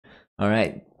All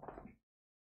right.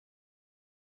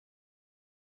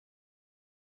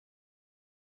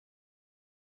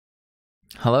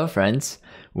 Hello, friends.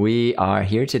 We are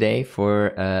here today for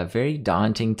a very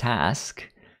daunting task.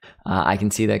 I can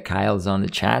see that Kyle's on the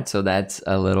chat, so that's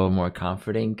a little more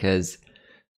comforting because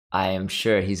I am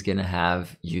sure he's going to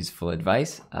have useful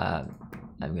advice. I'm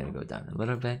going to go down a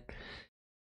little bit.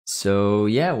 So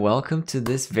yeah, welcome to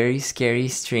this very scary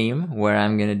stream where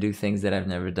I'm going to do things that I've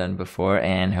never done before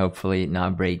and hopefully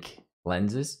not break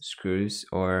lenses, screws,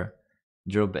 or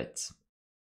drill bits.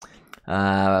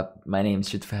 My name is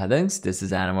Shutfahadungs. This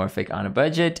is Anamorphic on a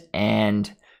budget,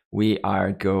 and we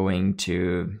are going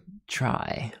to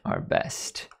try our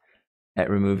best at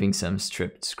removing some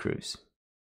stripped screws.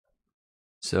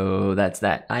 So that's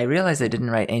that. I realized I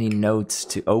didn't write any notes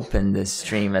to open this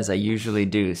stream as I usually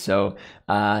do. So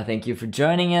thank you for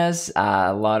joining us.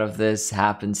 A lot of this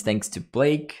happens thanks to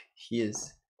Blake. He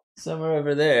is somewhere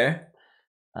over there.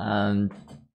 And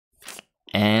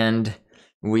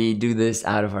we do this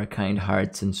out of our kind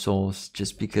hearts and souls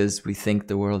just because we think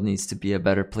the world needs to be a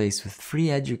better place with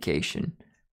free education.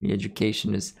 Free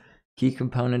education is key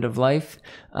component of life.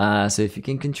 So if you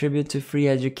can contribute to free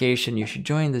education, you should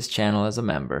join this channel as a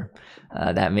member.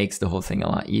 That makes the whole thing a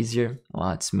lot easier, a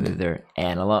lot smoother,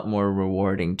 and a lot more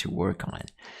rewarding to work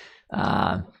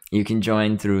on. You can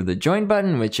join through the join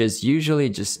button, which is usually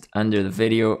just under the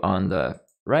video on the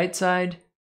right side.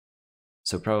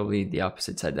 So probably the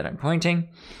opposite side that I'm pointing.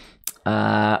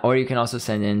 Or you can also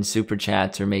send in super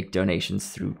chats or make donations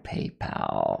through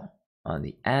PayPal on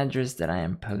the address that I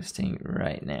am posting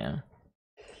right now.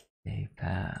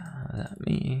 PayPal, that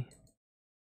me.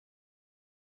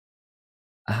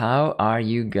 How are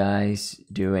you guys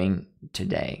doing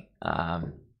today?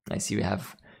 I see we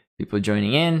have people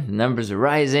joining in. Numbers are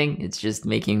rising. It's just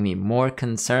making me more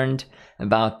concerned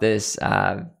about this.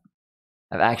 I've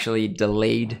actually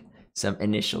delayed some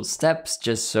initial steps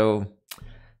just so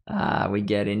we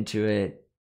get into it,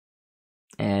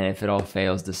 and if it all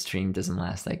fails, the stream doesn't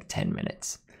last like 10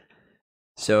 minutes.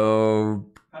 So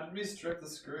how did we strip the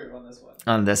screw on this one?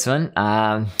 On this one,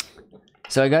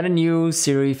 so I got a new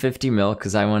Series 50mm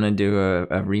because I want to do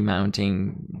a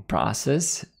remounting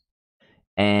process,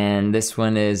 and this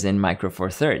one is in micro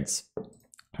 4/3.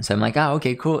 So I'm like, oh,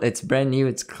 okay, cool, it's brand new,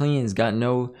 it's clean, it's got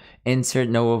no insert,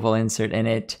 no oval insert in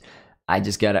it. I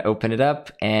just gotta open it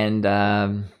up and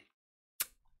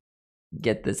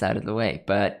get this out of the way.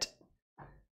 But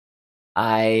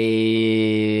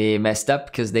I messed up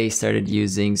because they started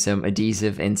using some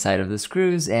adhesive inside of the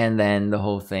screws, and then the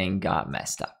whole thing got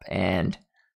messed up. And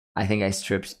I think I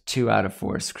stripped 2 out of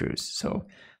 4 screws. So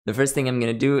the first thing I'm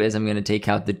gonna do is I'm gonna take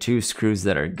out the 2 screws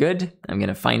that are good. I'm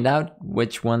gonna find out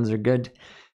which ones are good.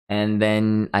 And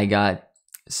then I got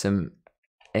some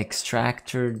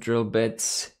extractor drill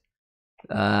bits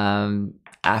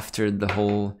after the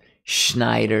whole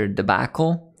Schneider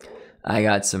debacle. I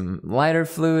got some lighter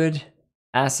fluid,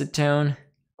 acetone.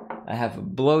 I have a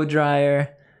blow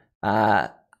dryer.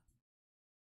 I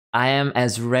am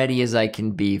as ready as I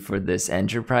can be for this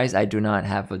enterprise. I do not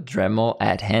have a Dremel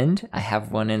at hand. I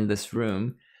have one in this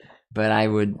room, but I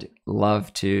would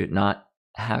love to not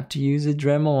have to use a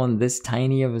Dremel on this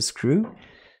tiny of a screw.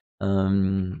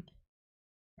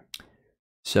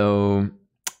 So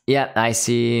yeah, I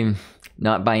see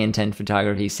Not By Intent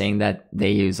Photography saying that they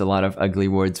use a lot of ugly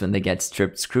words when they get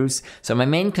stripped screws. So my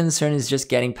main concern is just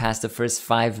getting past the first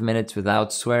 5 minutes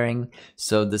without swearing,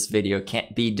 so this video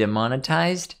can't be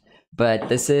demonetized, but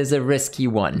this is a risky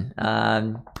one.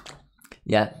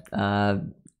 Get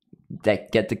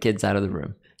the kids out of the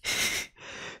room.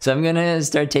 So I'm gonna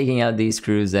start taking out these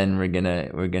screws and we're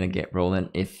gonna get rolling.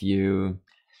 If you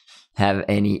have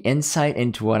any insight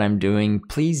into what I'm doing,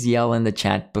 please yell in the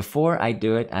chat. Before I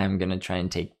do it, I'm gonna try and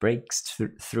take breaks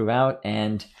throughout,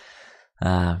 and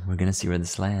we're gonna see where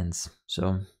this lands.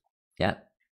 So yeah,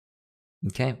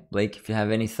 okay, Blake, if you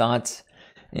have any thoughts,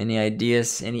 any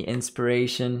ideas, any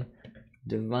inspiration,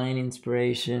 divine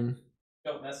inspiration,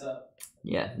 don't mess up.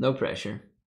 Yeah, no pressure.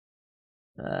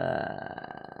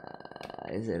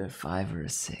 Is it a 5 or a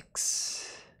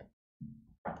 6?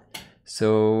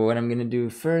 So what I'm gonna do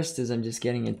first is I'm just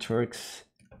getting a Torx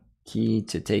key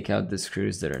to take out the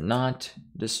screws that are not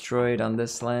destroyed on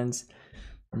this lens,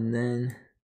 and then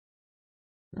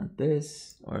not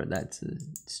this, or that's a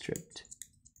stripped.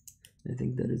 I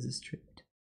think that is a stripped.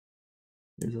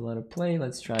 There's a lot of play.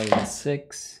 Let's try a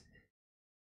 6.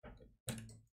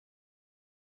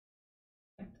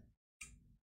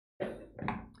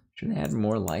 Should I add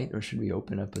more light, or should we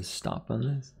open up a stop on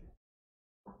this?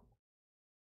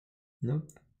 Nope.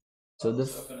 So the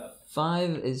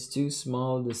 5 is too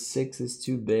small, the 6 is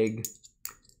too big.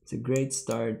 It's a great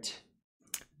start.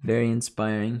 Very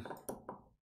inspiring.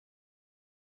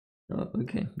 Oh,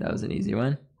 okay, that was an easy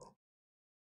one.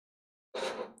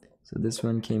 So this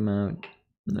one came out,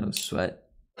 no sweat.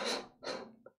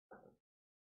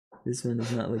 This one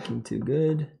is not looking too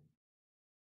good.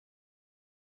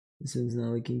 This one's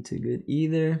not looking too good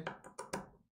either.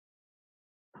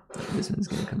 This one's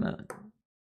gonna come out.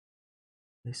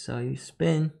 I saw you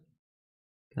spin.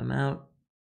 Come out.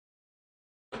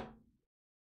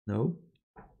 Nope.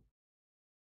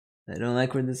 I don't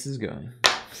like where this is going.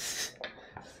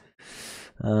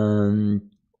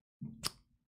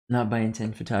 Not by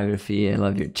intent photography. I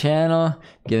love your channel.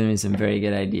 Giving me some very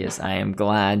good ideas. I am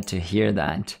glad to hear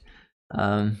that.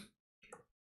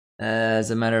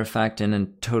 As a matter of fact, in a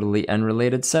totally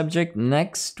unrelated subject,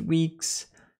 next week's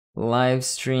live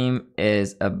stream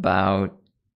is about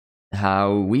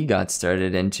how we got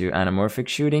started into anamorphic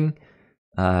shooting.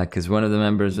 Because one of the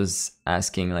members was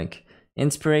asking like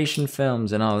inspiration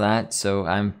films and all that. So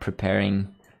I'm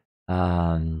preparing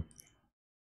some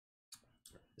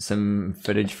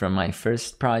footage from my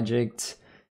first project,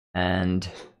 and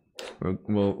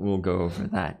we'll go over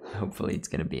that. Hopefully it's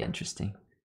gonna be interesting.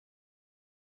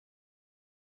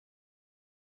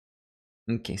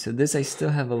 Okay, so this I still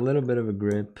have a little bit of a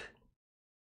grip.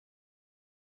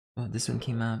 Oh, this one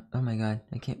came out. Oh my god,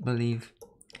 I can't believe.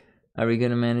 Are we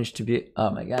gonna manage to be?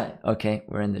 Oh my god. Okay,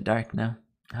 we're in the dark now.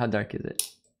 How dark is it?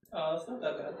 It's not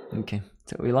that bad. Okay,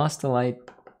 so we lost the light.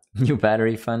 New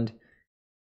battery fund.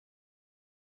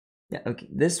 Yeah, okay.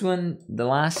 This one, the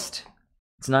last,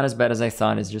 it's not as bad as I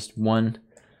thought. It's just one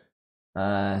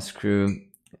screw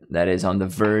that is on the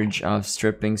verge of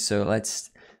stripping. So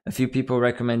a few people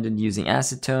recommended using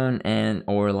acetone and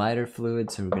or lighter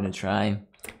fluid. So we're gonna try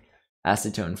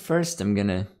acetone first.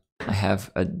 I have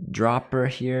a dropper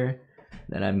here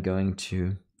that I'm going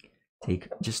to take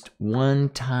just one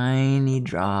tiny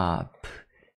drop.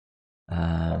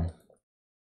 No,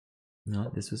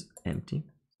 this was empty.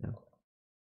 So.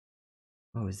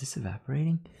 Oh, is this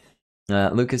evaporating?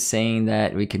 Luke is saying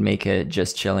that we could make a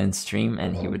just chillin' stream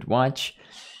and he would watch.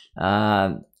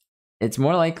 It's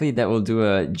more likely that we'll do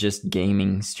a just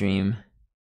gaming stream.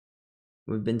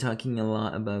 We've been talking a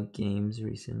lot about games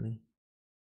recently.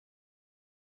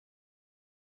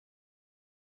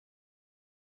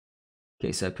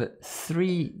 Okay, so I put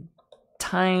 3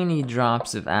 tiny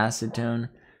drops of acetone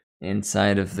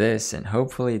inside of this, and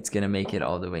hopefully it's gonna make it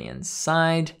all the way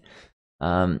inside.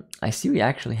 I see we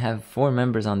actually have 4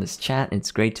 members on this chat.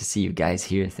 It's great to see you guys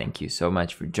here. Thank you so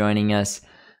much for joining us.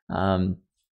 Some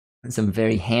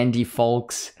very handy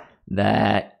folks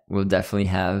that will definitely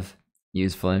have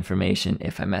useful information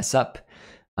if I mess up.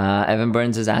 Evan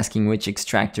Burns is asking which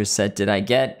extractor set did I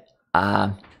get.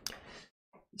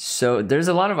 So there's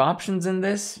a lot of options in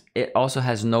this. It also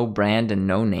has no brand and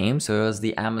no name. So it was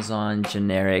the Amazon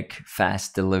generic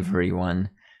fast delivery one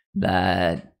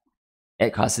that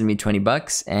it costed me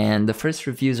 $20. And the first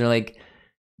reviews are like,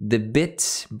 the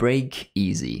bits break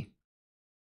easy.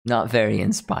 Not very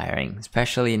inspiring,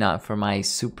 especially not for my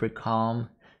super calm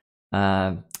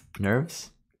nerves.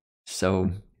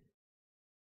 So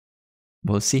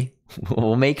we'll see.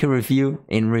 We'll make a review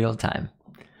in real time.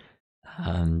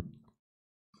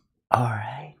 All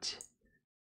right.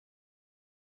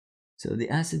 So the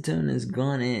acetone has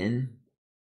gone in.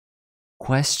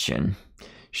 Question: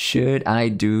 should I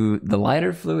do the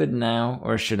lighter fluid now,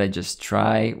 or should I just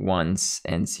try once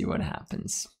and see what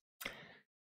happens?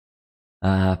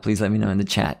 Please let me know in the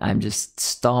chat. I'm just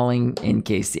stalling in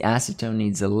case the acetone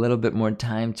needs a little bit more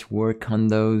time to work on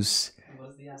those. What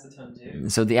does the acetone do?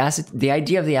 So the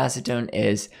idea of the acetone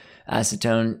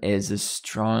is a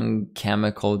strong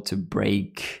chemical to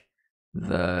break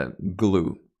the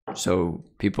glue. So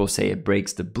people say it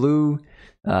breaks the blue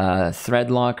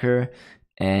thread locker,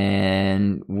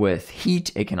 and with heat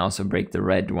it can also break the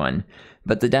red one.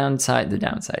 But the downside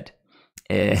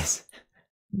is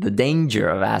the danger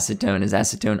of acetone is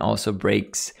acetone also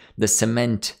breaks the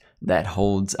cement that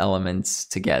holds elements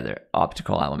together,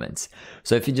 optical elements.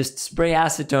 So if you just spray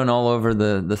acetone all over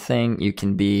the thing, you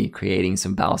can be creating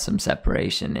some balsam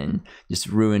separation and just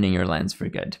ruining your lens for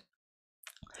good.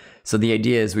 So the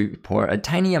idea is we pour a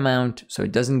tiny amount so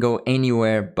it doesn't go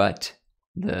anywhere but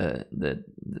the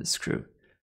screw.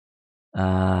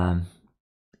 And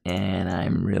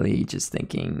I'm really just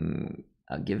thinking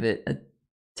I'll give it a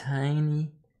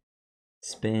tiny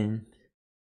spin.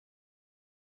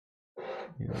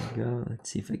 Here we go. Let's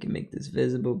see if I can make this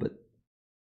visible, but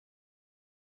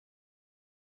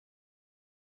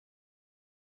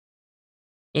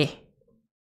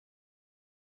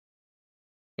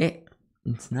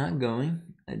it's not going.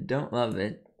 I don't love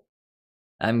it.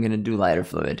 I'm gonna do lighter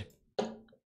fluid.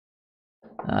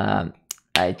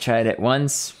 I tried it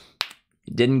once.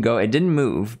 It didn't go. It didn't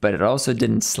move, but it also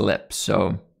didn't slip.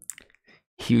 So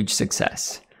huge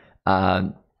success.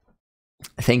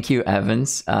 Thank you,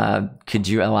 Evans. Could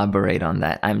you elaborate on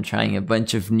that? I'm trying a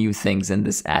bunch of new things in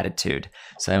this attitude,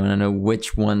 so I want to know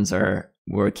which ones are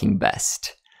working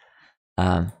best.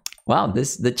 Wow,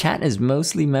 the chat is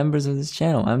mostly members of this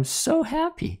channel. I'm so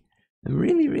happy. I'm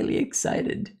really, really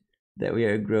excited that we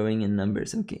are growing in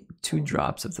numbers. Okay, 2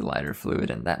 drops of the lighter fluid,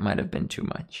 and that might have been too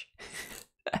much.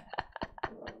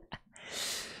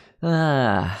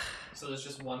 So there's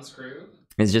just one screw?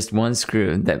 It's just one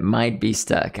screw that might be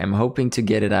stuck. I'm hoping to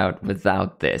get it out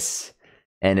without this.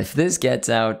 And if this gets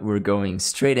out, we're going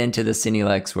straight into the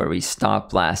Cinelex where we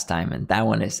stopped last time, and that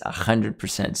one is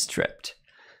 100% stripped.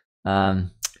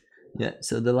 Yeah,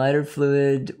 so the lighter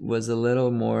fluid was a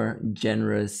little more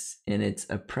generous in its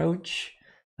approach.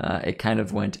 It kind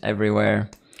of went everywhere.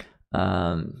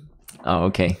 Oh,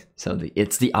 okay. So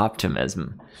it's the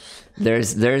optimism.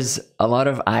 There's a lot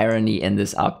of irony in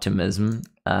this optimism.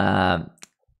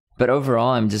 But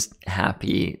overall, I'm just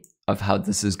happy of how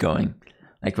this is going.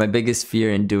 Like, my biggest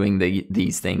fear in doing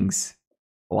these things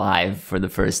live for the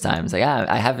first time is like,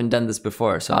 I haven't done this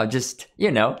before, so I'll just,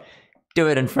 do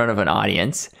it in front of an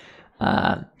audience.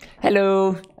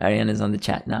 Hello, Ariana's on the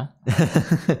chat now.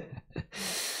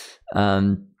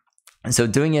 So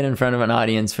doing it in front of an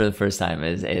audience for the first time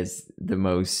is the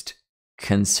most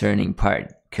concerning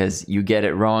part, because you get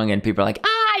it wrong and people are like,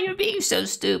 you're being so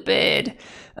stupid.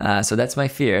 So that's my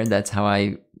fear. That's how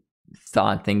I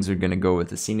thought things were going to go with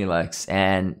the Cinelex.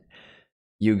 And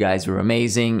you guys were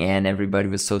amazing, and everybody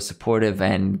was so supportive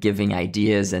and giving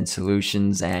ideas and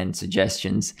solutions and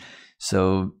suggestions.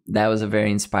 So that was a very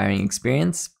inspiring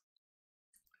experience.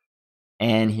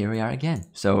 And here we are again.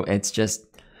 So it's just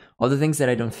all the things that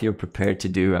I don't feel prepared to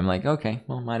do. I'm like, okay,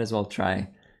 well, might as well try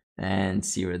and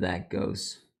see where that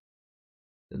goes.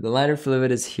 So the lighter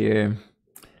fluid is here.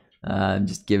 I'm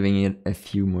just giving it a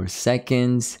few more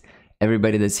seconds.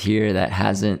 Everybody that's here that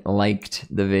hasn't liked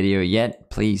the video yet,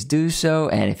 please do so.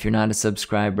 And if you're not a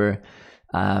subscriber,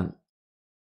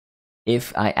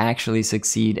 if I actually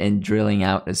succeed in drilling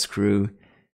out a screw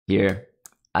here,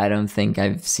 I don't think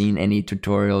I've seen any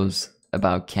tutorials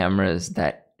about cameras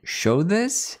that show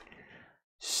this.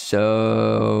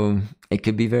 So it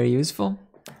could be very useful.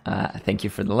 Thank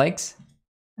you for the likes.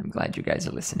 I'm glad you guys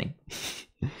are listening.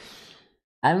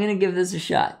 I'm gonna give this a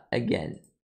shot again.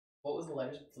 What was the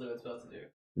lighter fluid supposed to do?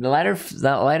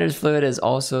 That lighter fluid is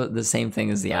also the same thing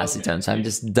as the acetone, so I'm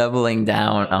just doubling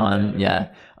down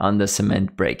on the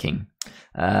cement breaking.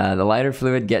 The lighter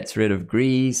fluid gets rid of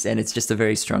grease, and it's just a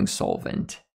very strong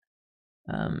solvent.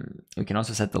 We can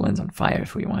also set the lens on fire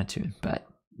if we want to, but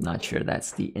not sure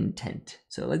that's the intent.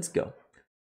 So let's go.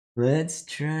 Let's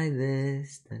try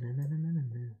this.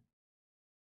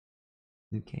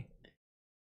 Okay.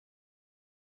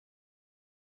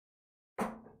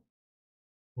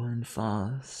 One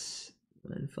false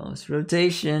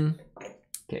rotation.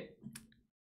 Okay.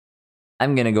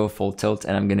 I'm gonna go full tilt,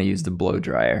 and I'm gonna use the blow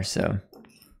dryer. So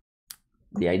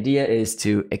the idea is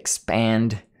to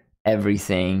expand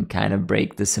everything, kind of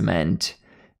break the cement,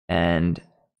 and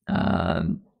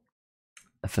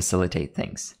facilitate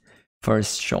things.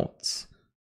 Forrest Schultz.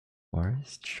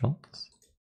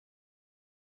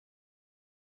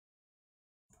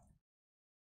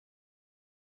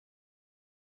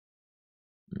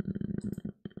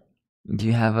 Do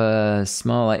you have a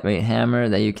small lightweight hammer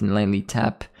that you can lightly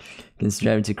tap? You can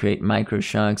strive to create micro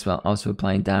shocks while also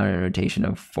applying downward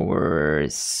rotational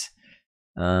force.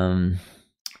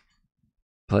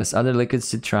 Plus other liquids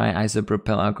to try: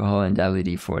 isopropyl alcohol and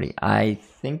WD-40. I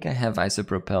think I have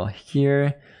isopropyl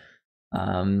here.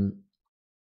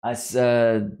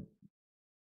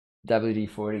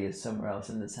 WD-40 is somewhere else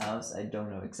in this house. I don't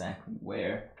know exactly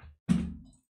where.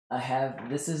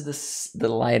 This is the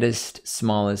lightest,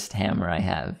 smallest hammer I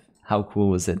have. How cool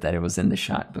was it that it was in the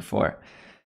shot before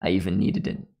I even needed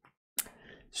it?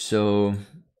 So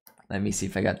let me see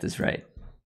if I got this right.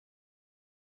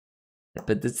 I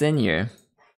put this in here,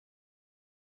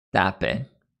 tap it,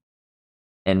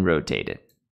 and rotate it.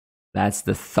 That's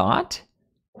the thought.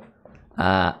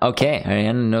 Okay,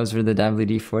 Ariana knows where the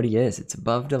WD-40 is. It's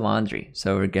above the laundry.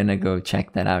 So we're gonna go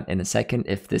check that out in a second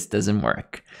if this doesn't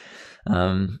work.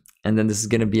 And then this is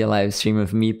going to be a live stream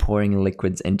of me pouring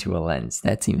liquids into a lens.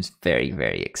 That seems very,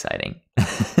 very exciting.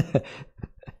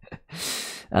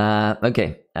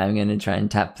 Okay, I'm going to try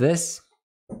and tap this.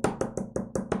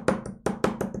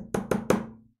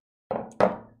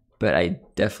 But I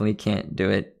definitely can't do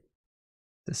it at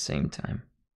the same time.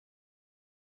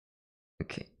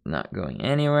 Okay, not going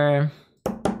anywhere.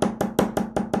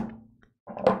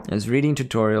 I was reading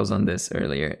tutorials on this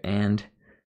earlier, and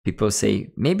people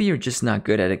say maybe you're just not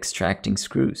good at extracting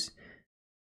screws,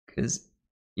 because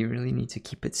you really need to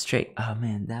keep it straight. Oh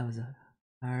man, that was a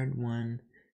hard one.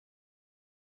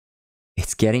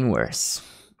 It's getting worse.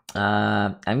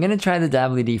 I'm gonna try the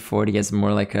WD-40 as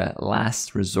more like a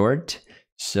last resort.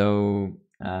 So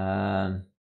I'm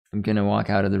gonna walk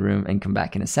out of the room and come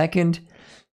back in a second.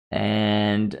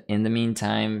 And in the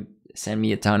meantime, send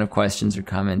me a ton of questions or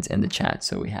comments in the chat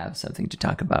so we have something to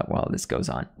talk about while this goes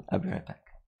on. I'll be right back.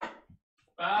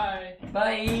 Bye.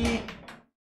 Bye.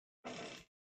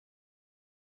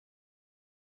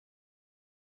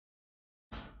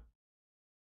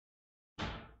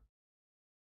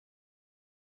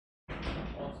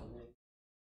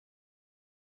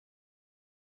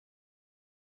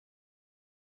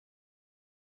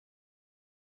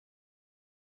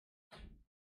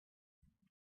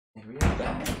 And we are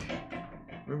back.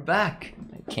 We're back.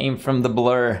 I came from the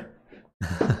blur.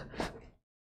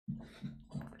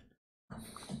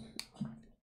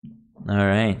 All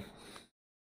right.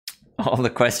 All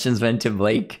the questions went to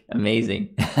Blake.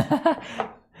 Amazing.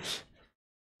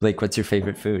 Blake, what's your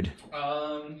favorite food?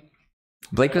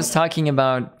 Blake was talking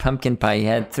about pumpkin pie. He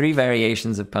had 3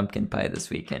 variations of pumpkin pie this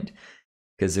weekend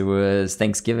because it was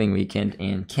Thanksgiving weekend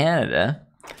in Canada,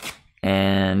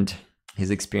 and his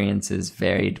experiences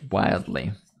varied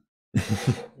wildly.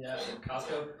 Yeah,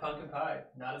 Costco pumpkin pie.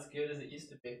 Not as good as it used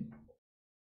to be.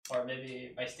 Or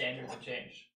maybe my standards have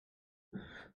changed.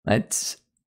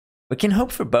 We can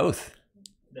hope for both.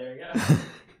 There you go.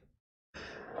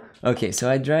 Okay, so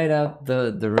I dried out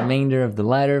the remainder of the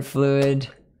lighter fluid.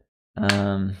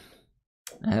 I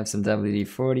have some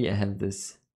WD-40. I have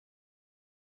this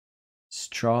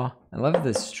straw. I love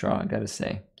this straw, I gotta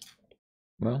say.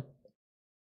 Well,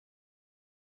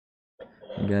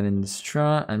 I got in the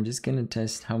straw. I'm just gonna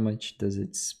test how much does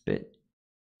it spit.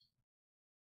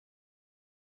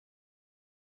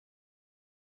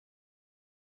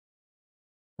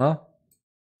 Well,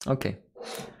 okay.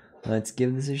 Let's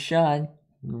give this a shot.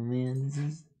 Oh man, this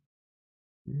is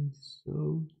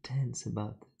so tense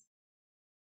about this.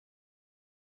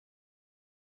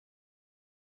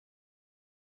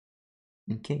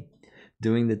 Okay,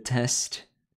 doing the test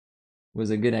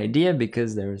was a good idea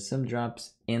because there were some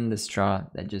drops in the straw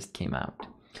that just came out.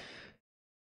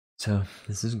 So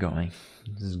this is going.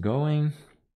 This is going.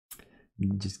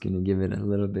 I'm just gonna give it a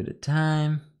little bit of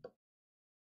time.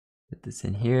 Put this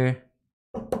in here.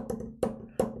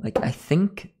 Like, I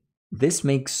think this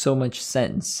makes so much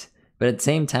sense, but at the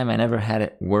same time, I never had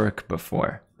it work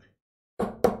before.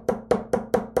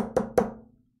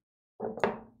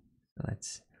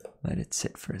 Let's let it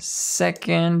sit for a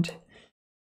second.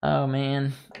 Oh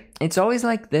man, it's always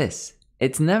like this.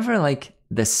 It's never like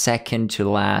the second to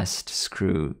last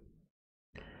screw.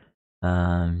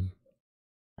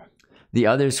 The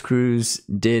other screws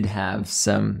did have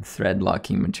some thread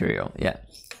locking material. Yeah.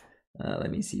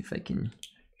 Let me see if I can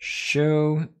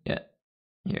show. Yeah,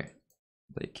 here.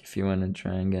 Like, if you want to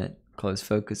try and get close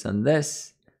focus on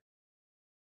this,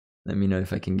 let me know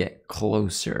if I can get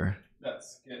closer.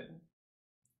 That's good.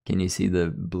 Can you see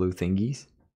the blue thingies?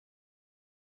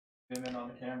 Zoom in on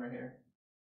the camera here.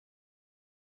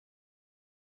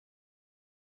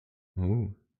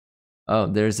 Ooh. Oh,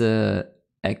 there's a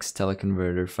X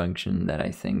teleconverter function that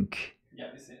I think. Yeah,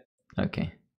 we see it.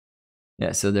 Okay.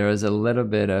 Yeah, so there was a little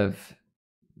bit of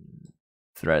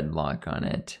thread lock on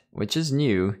it, which is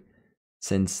new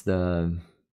since the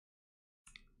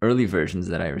early versions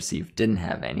that I received didn't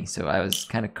have any, so I was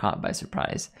kind of caught by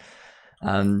surprise.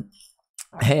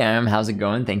 Hey, how's it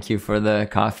going? Thank you for the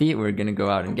coffee. We're gonna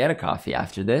go out and get a coffee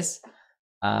after this.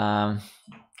 Funman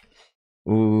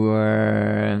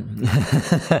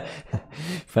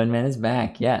is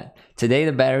back. Yeah, today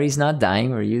the battery's not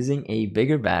dying. We're using a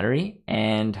bigger battery,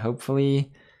 and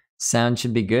hopefully sound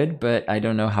should be good, but I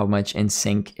don't know how much in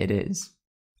sync it is,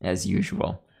 as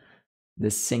usual.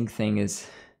 This sync thing is,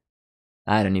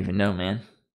 I don't even know, man.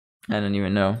 I don't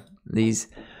even know.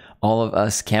 All of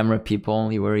us camera people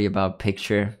only worry about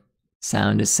picture.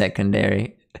 Sound is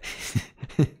secondary.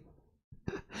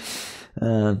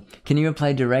 Can you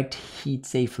apply direct heat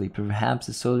safely? Perhaps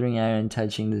a soldering iron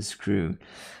touching the screw.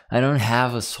 I don't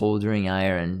have a soldering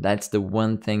iron. That's the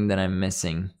one thing that I'm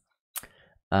missing.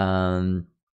 I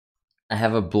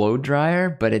have a blow dryer,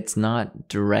 but it's not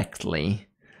directly.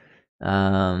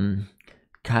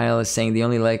 Kyle is saying the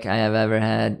only luck I have ever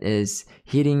had is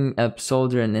heating up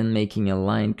solder and then making a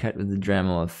line cut with the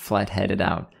Dremel flat-headed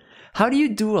out. How do you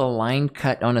do a line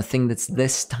cut on a thing that's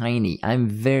this tiny? I'm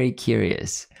very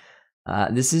curious.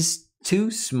 This is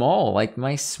too small. Like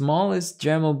my smallest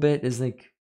Dremel bit is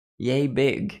like yay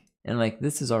big, and like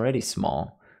this is already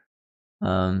small.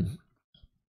 I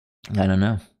don't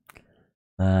know.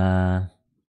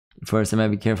 First, I might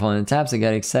be careful on the taps. I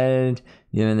got excited,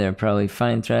 given they're probably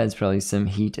fine threads. Probably some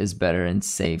heat is better and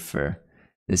safer.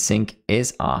 The sync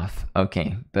is off.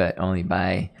 Okay, but only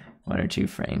by 1 or 2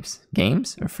 frames.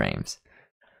 Games or frames?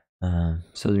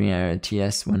 So the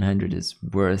TS100 is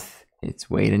worth its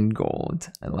weight in gold.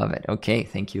 I love it. Okay,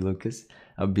 thank you, Lucas.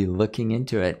 I'll be looking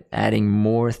into it, adding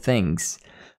more things.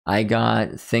 I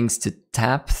got things to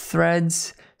tap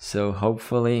threads, so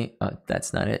hopefully,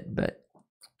 that's not it, but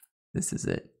this is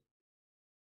it.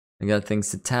 I got things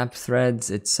to tap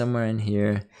threads. It's somewhere in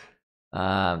here.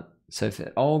 So if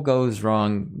it all goes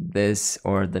wrong, this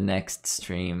or the next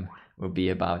stream will be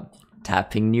about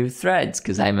tapping new threads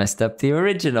because I messed up the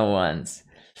original ones.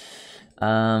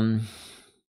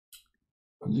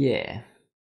 Yeah.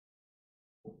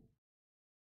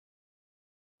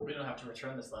 We don't have to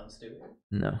return this lens, do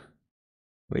we? No,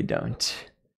 we don't.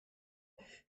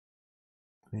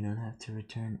 We don't have to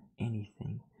return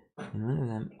anything. And one of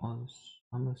them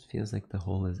almost feels like the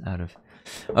hole is out of.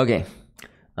 Okay.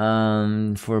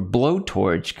 For a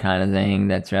blowtorch kind of thing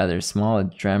that's rather small, a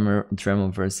Dremel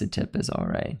Versatip is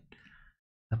alright.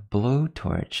 A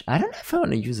blowtorch. I don't know if I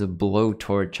want to use a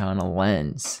blowtorch on a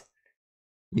lens.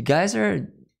 You guys are,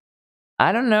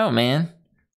 I don't know, man.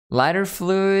 Lighter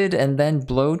fluid and then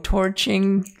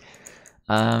blowtorching.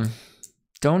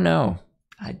 Don't know.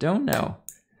 I don't know.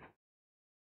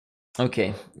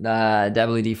 Okay,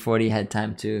 WD-40 had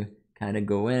time to kind of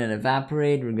go in and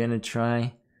evaporate. We're gonna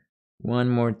try one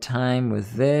more time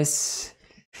with this.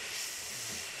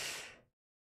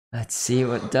 Let's see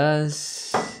what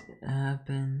does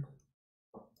happen.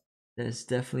 There's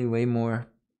definitely way more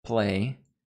play.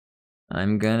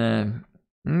 I'm gonna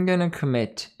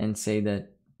commit and say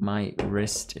that my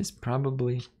wrist is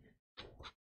probably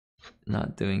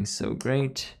not doing so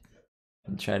great.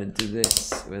 And try to do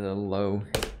this with a low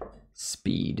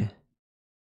speed.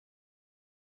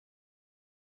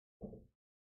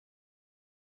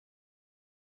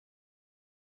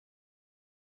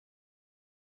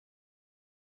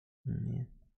 Yeah.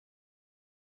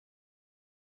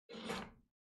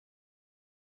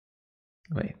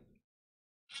 Wait.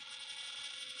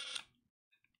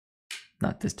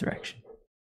 Not this direction.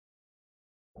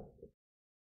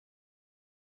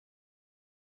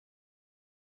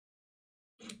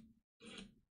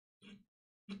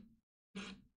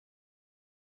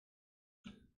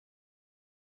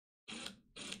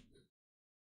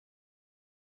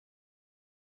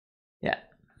 Yeah.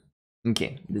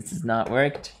 Okay, this has not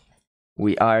worked.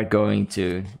 We are going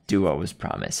to do what was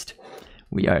promised.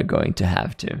 We are going to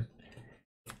have to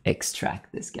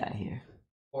extract this guy here.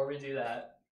 Before we do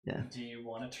that, Yeah. do you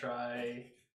want to try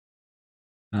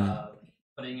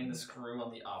putting in the screw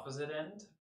on the opposite end,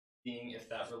 seeing if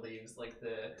that relieves like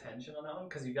the tension on that one?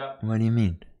 Because you got. What do you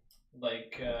mean?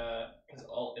 Like, because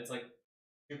it's like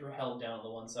super held down on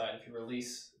the one side. If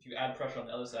you add pressure on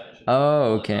the other side, it should pull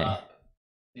okay. it up.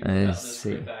 You I got see. this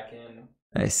screw back in.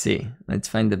 I see. Let's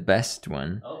find the best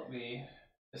one. Oh, we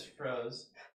just froze.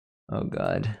 Oh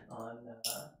god. On.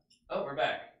 Oh, we're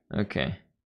back. Okay.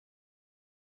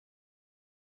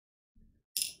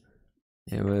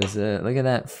 It was look at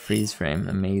that freeze frame.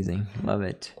 Amazing. Love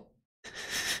it.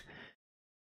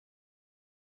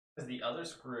 Because the other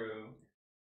screw.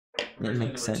 It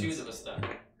makes sense. There were 2 that was stuck,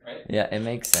 right? Yeah, it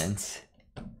makes sense.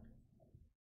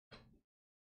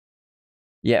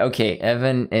 Yeah, okay.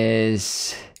 Evan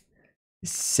is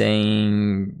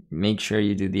saying make sure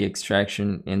you do the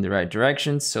extraction in the right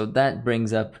direction. So that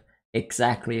brings up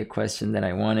exactly a question that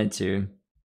I wanted to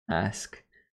ask,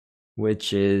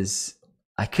 which is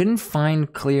I couldn't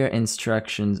find clear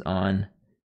instructions on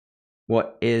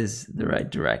what is the right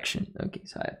direction. Okay,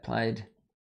 so I applied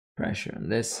pressure on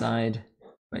this side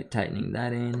by tightening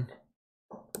that in.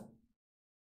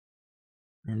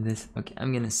 And this, okay,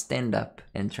 I'm gonna stand up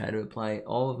and try to apply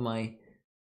all of my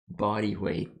body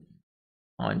weight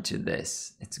onto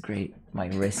this. It's great. My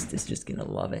wrist is just gonna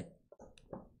love it.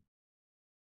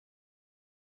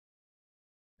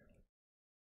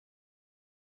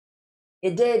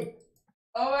 It did.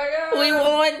 Oh my god! We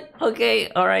won! Okay,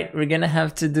 alright, we're gonna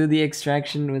have to do the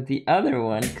extraction with the other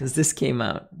one because this came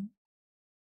out.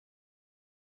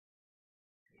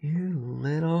 You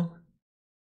little.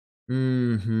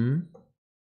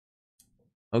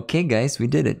 Okay, guys, we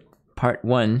did it. Part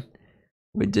 1.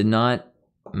 We did not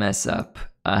mess up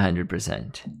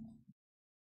 100%.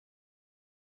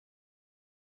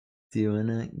 Do you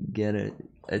wanna get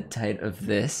a tight of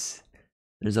this?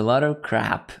 There's a lot of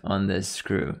crap on this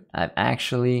screw. I'm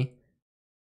actually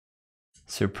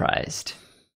surprised.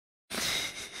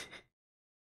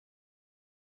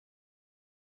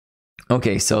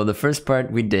 Okay, so the first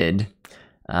part we did.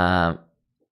 I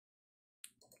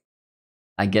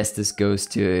guess this goes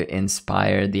to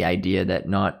inspire the idea that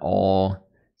not all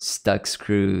stuck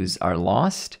screws are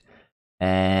lost,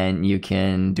 and you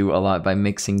can do a lot by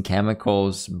mixing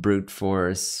chemicals, brute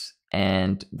force,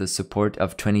 and the support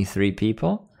of 23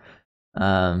 people.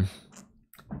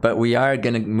 But we are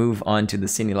going to move on to the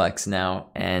Cinelux now,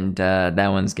 and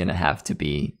that one's going to have to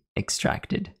be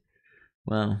extracted.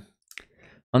 Well,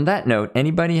 on that note,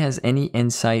 anybody has any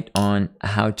insight on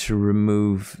how to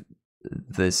remove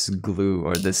this glue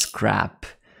or this scrap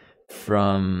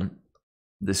from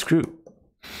the screw?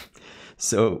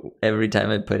 So every time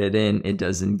I put it in, it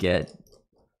doesn't get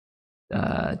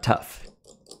tough.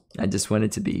 I just want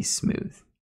it to be smooth.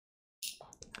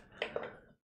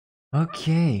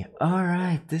 Okay, all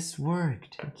right, this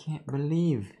worked. I can't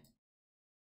believe.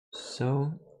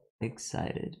 So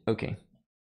excited. Okay,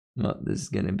 well, this is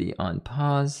gonna be on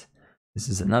pause. This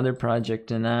is another project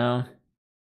now.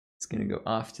 It's gonna go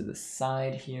off to the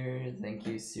side here. Thank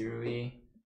you, Sirui.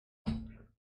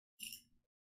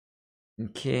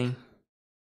 Okay,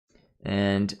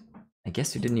 and I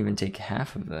guess we didn't even take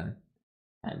half of the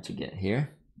time to get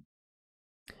here.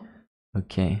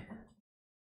 Okay.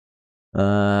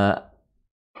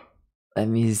 Let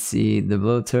me see the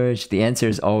blowtorch. The answer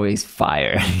is always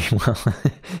fire. Well,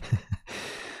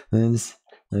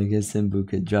 I guess Simbu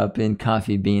could drop in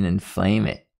coffee bean and flame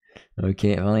it.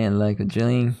 Okay, only unlike with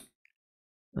drilling.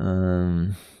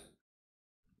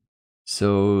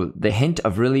 So the hint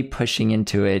of really pushing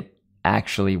into it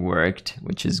actually worked,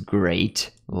 which is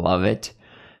great. Love it.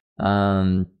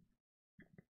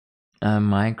 A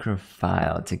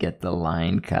microfile to get the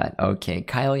line cut. Okay,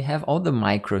 Kyle, you have all the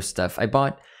micro stuff. I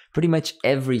bought pretty much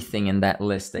everything in that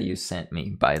list that you sent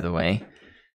me, by the way.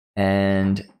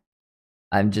 And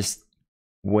I'm just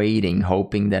waiting,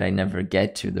 hoping that I never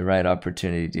get to the right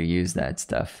opportunity to use that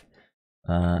stuff.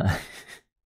 I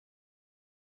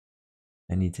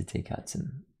need to take out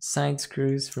some side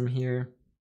screws from here.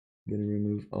 I'm gonna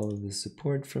remove all of the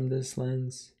support from this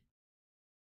lens.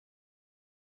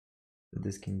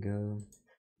 This can go.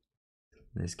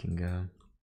 This can go.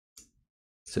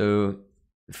 So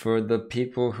for the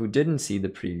people who didn't see the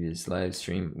previous live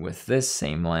stream with this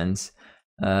same lens,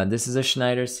 this is a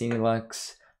Schneider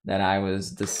Cinelux that I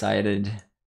was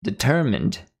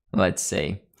determined, let's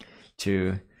say,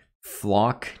 to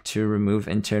flock to remove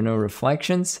internal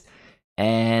reflections.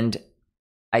 And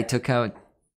I took out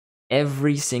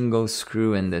every single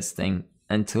screw in this thing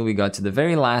until we got to the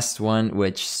very last one,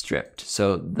 which stripped.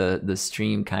 So the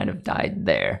stream kind of died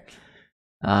there.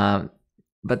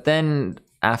 But then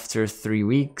after 3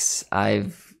 weeks,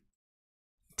 I've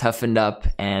toughened up,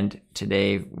 and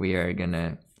today we are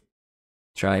gonna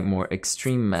try more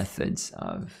extreme methods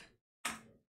of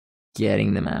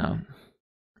getting them out.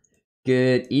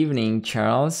 Good evening,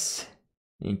 Charles.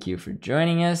 Thank you for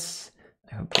joining us.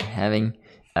 I hope you're having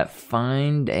a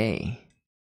fine day.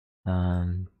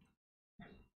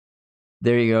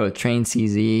 There you go. Train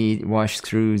CZ, wash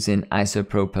screws in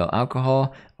isopropyl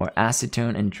alcohol or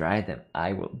acetone and dry them.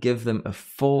 I will give them a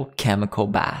full chemical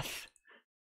bath.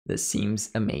 This seems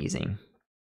amazing.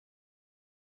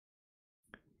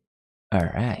 All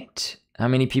right. How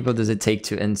many people does it take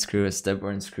to unscrew a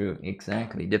stubborn screw?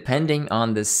 Exactly. Depending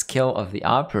on the skill of the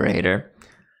operator,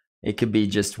 it could be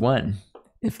just one.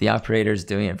 If the operator is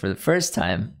doing it for the first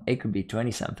time, it could be 20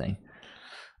 something.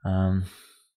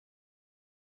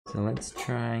 So let's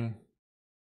try.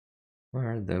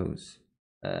 Where are those?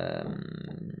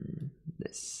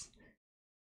 This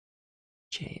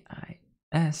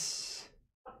JIS.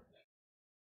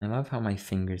 I love how my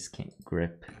fingers can't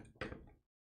grip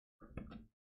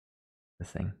the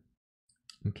thing.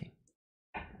 Okay.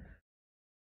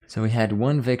 So we had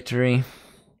 1 victory.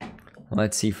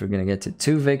 Let's see if we're gonna get to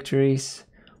 2 victories,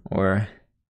 or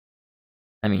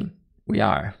I mean, we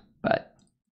are, but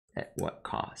at what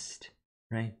cost,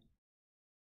 right?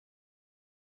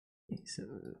 Okay, so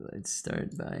let's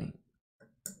start by,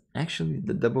 actually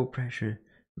the double pressure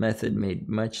method made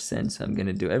much sense. I'm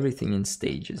gonna do everything in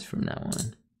stages from now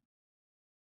on.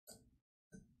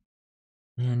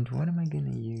 And what am I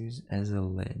gonna use as a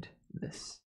lid?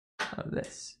 This.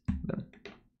 Boom.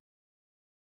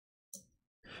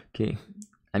 Okay,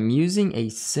 I'm using a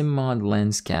SimMod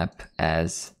lens cap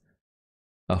as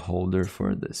a holder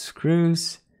for the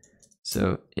screws.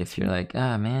 So if you're like,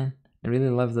 ah man, I really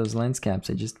love those lens caps,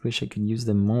 I just wish I could use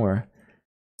them more,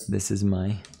 this is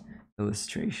my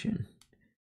illustration.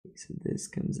 Okay, so this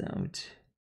comes out.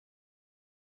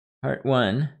 Part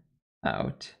 1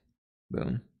 out.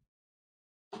 Boom.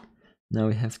 Now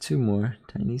we have 2 more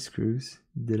tiny screws.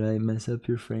 Did I mess up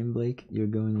your frame, Blake? You're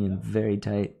going in very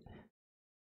tight.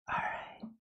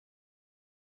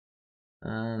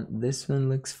 Alright. This one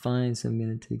looks fine, so I'm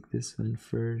gonna take this one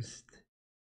first.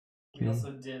 We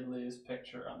also did lose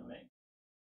picture on the main.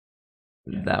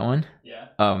 Yeah. That one? Yeah.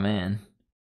 Oh man.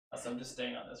 So I'm just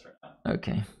staying on this right now.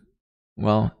 Okay.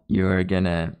 Well, you're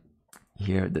gonna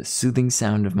hear the soothing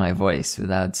sound of my voice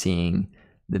without seeing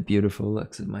the beautiful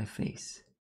looks of my face.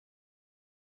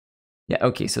 Yeah,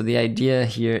 okay, so the idea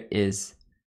here is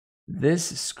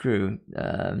this screw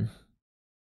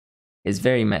is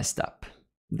very messed up.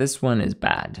 This one is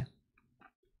bad.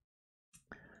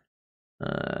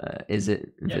 Is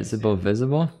it visible?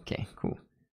 Visible? Okay, cool.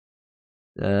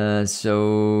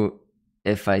 So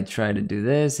if I try to do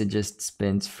this, it just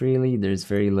spins freely. There's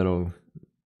very little,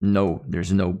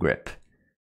 there's no grip.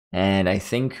 And I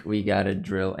think we gotta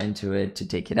drill into it to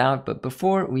take it out. But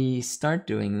before we start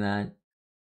doing that,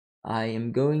 I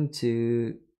am going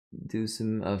to do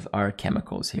some of our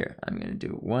chemicals here. I'm gonna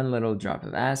do 1 little drop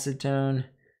of acetone,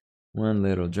 1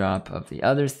 little drop of the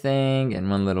other thing, and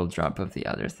 1 little drop of the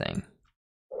other thing.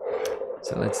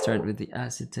 So let's start with the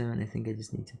acetone. I think I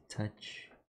just need to touch.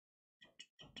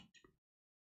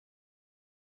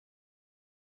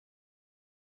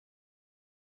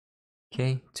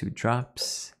 Okay, 2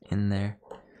 drops in there.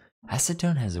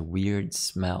 Acetone has a weird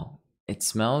smell. It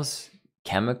smells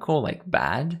chemical, like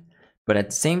bad, but at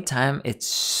the same time, it's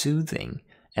soothing.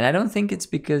 And I don't think it's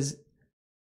because,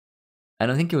 I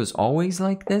don't think it was always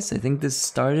like this. I think this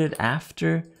started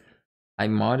after I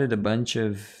modded a bunch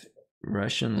of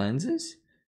Russian lenses.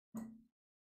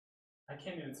 I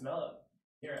can't even smell it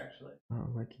here, actually. Oh,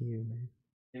 lucky you, man.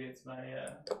 Maybe it's my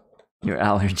your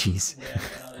allergies. Yeah,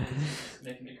 my allergies is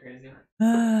making me crazy.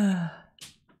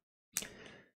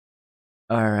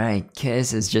 Alright,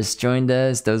 Kiss has just joined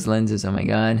us. Those lenses, oh my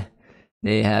god.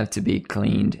 They have to be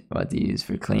cleaned. What to use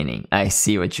for cleaning. I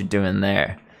see what you're doing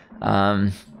there.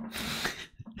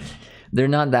 They're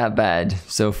not that bad.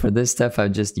 So for this stuff,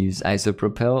 I've just used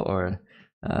isopropyl or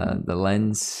the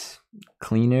lens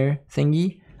cleaner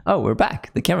thingy. Oh, we're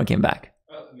back. The camera came back.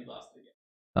 Oh, we lost it again.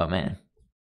 Oh man,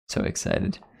 so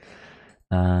excited.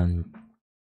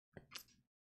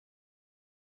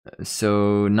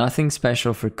 So nothing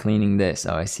special for cleaning this.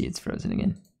 Oh, I see it's frozen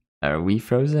again. Are we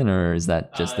frozen or is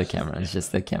that just the camera? It's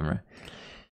just the camera.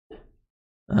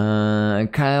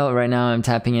 Kyle, right now I'm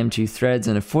tapping M2 threads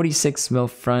on a 46mm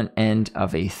front end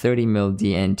of a 30mm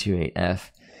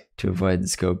DN28F to avoid the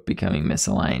scope becoming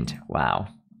misaligned. Wow.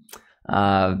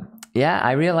 Yeah,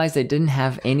 I realized I didn't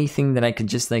have anything that I could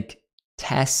just like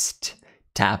test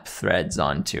tap threads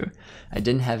onto. I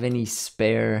didn't have any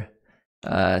spare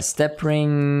step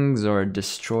rings or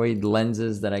destroyed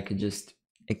lenses that I could just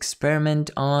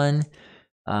experiment on.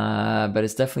 But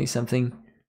it's definitely something.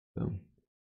 Boom.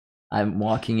 I'm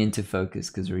walking into focus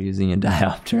because we're using a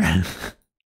diopter.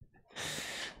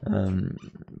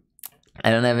 I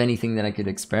don't have anything that I could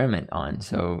experiment on,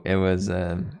 so it was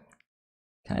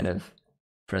kind of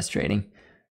frustrating.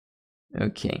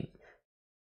 Okay.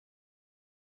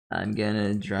 I'm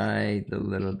gonna dry the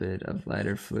little bit of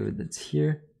lighter fluid that's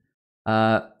here.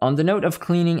 On the note of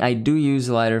cleaning, I do use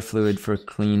lighter fluid for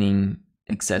cleaning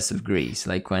excessive grease.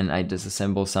 Like when I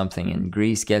disassemble something and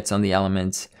grease gets on the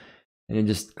elements, and you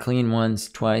just clean once,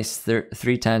 twice,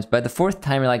 3 times. By the 4th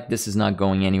time, you're like, this is not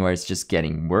going anywhere, it's just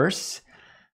getting worse.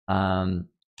 Then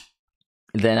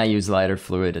I use lighter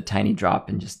fluid, a tiny drop,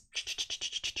 and just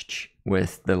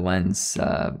with the lens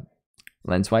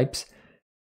wipes.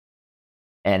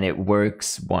 And it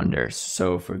works wonders.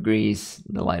 So for grease,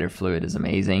 the lighter fluid is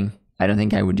amazing. I don't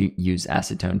think I would use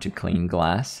acetone to clean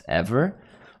glass ever,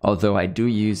 although I do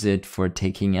use it for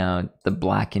taking out the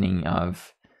blackening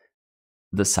of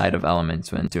the side of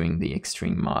elements when doing the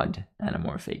extreme mod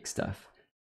anamorphic stuff.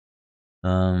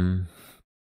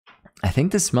 I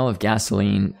think the smell of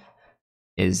gasoline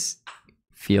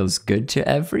feels good to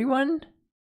everyone.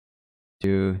 Do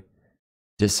you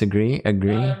disagree?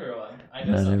 Agree? Not everyone. I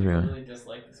know some people really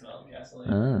dislike the smell of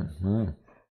gasoline. Oh.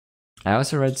 I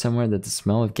also read somewhere that the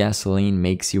smell of gasoline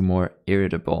makes you more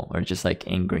irritable or just like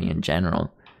angry in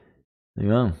general.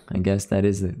 Well, I guess that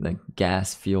is the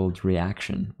gas-fueled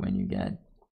reaction when you get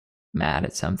mad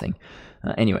at something.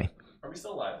 Anyway. Are we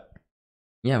still live?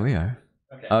 Yeah, we are.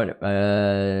 Okay. Oh,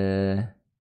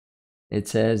 it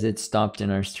says it stopped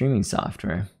in our streaming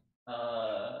software.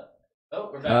 Oh,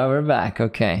 we're back. Oh, we're back.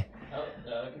 Okay. Oh,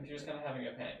 the computer's kind of having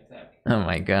a panic attack. Oh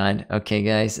my god. Okay,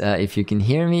 guys, if you can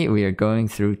hear me, we are going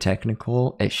through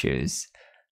technical issues.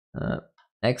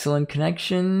 Excellent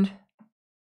connection.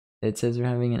 It says we're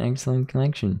having an excellent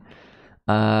connection.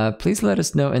 Please let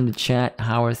us know in the chat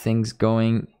how are things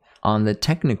going on the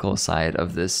technical side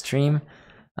of this stream.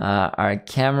 Our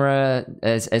camera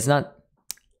is not.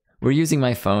 We're using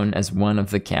my phone as one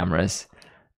of the cameras,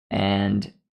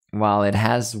 and while it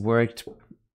has worked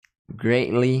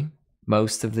greatly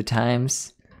most of the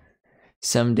times,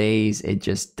 some days it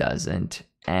just doesn't,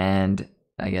 and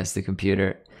I guess the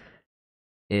computer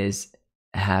is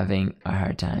having a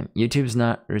hard time. YouTube's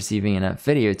not receiving enough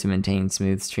video to maintain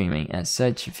smooth streaming. As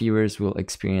such, viewers will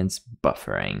experience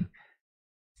buffering.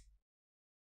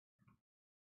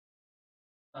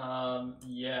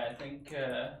 Yeah, I think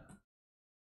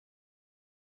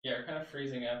yeah, we're kind of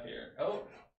freezing up here. Oh,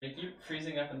 they keep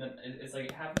freezing up, and then it's like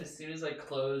it happened as soon as I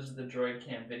closed the Droid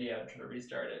Cam video and tried to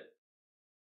restart it.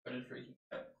 But it's freaking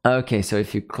out. Okay, so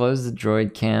if you close the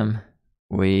Droid Cam,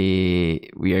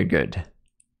 we are good.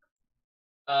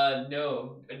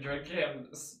 No, a Droid Cam.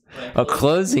 Oh,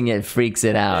 closing it freaks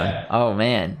it out. Yeah. Oh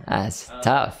man, that's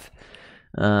tough.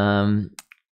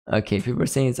 Okay, people are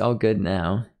saying it's all good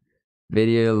now.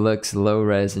 Video looks low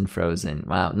res and frozen.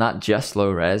 Wow, not just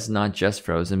low res, not just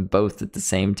frozen, both at the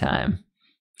same time.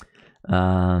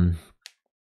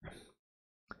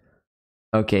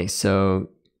 Okay, so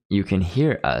you can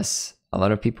hear us. A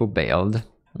lot of people bailed.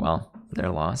 Well, their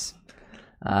loss.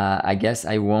 I guess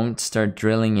I won't start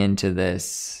drilling into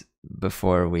this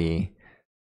before we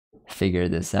figure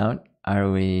this out.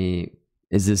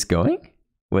 Is this going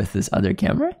with this other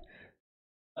camera?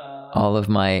 All of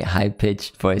my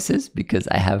high-pitched voices because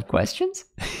I have questions?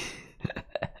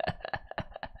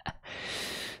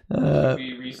 Should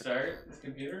we restart this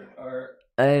computer? Or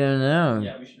I don't know.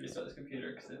 Yeah, we should restart this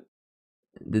computer.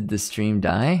 Did the stream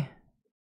die?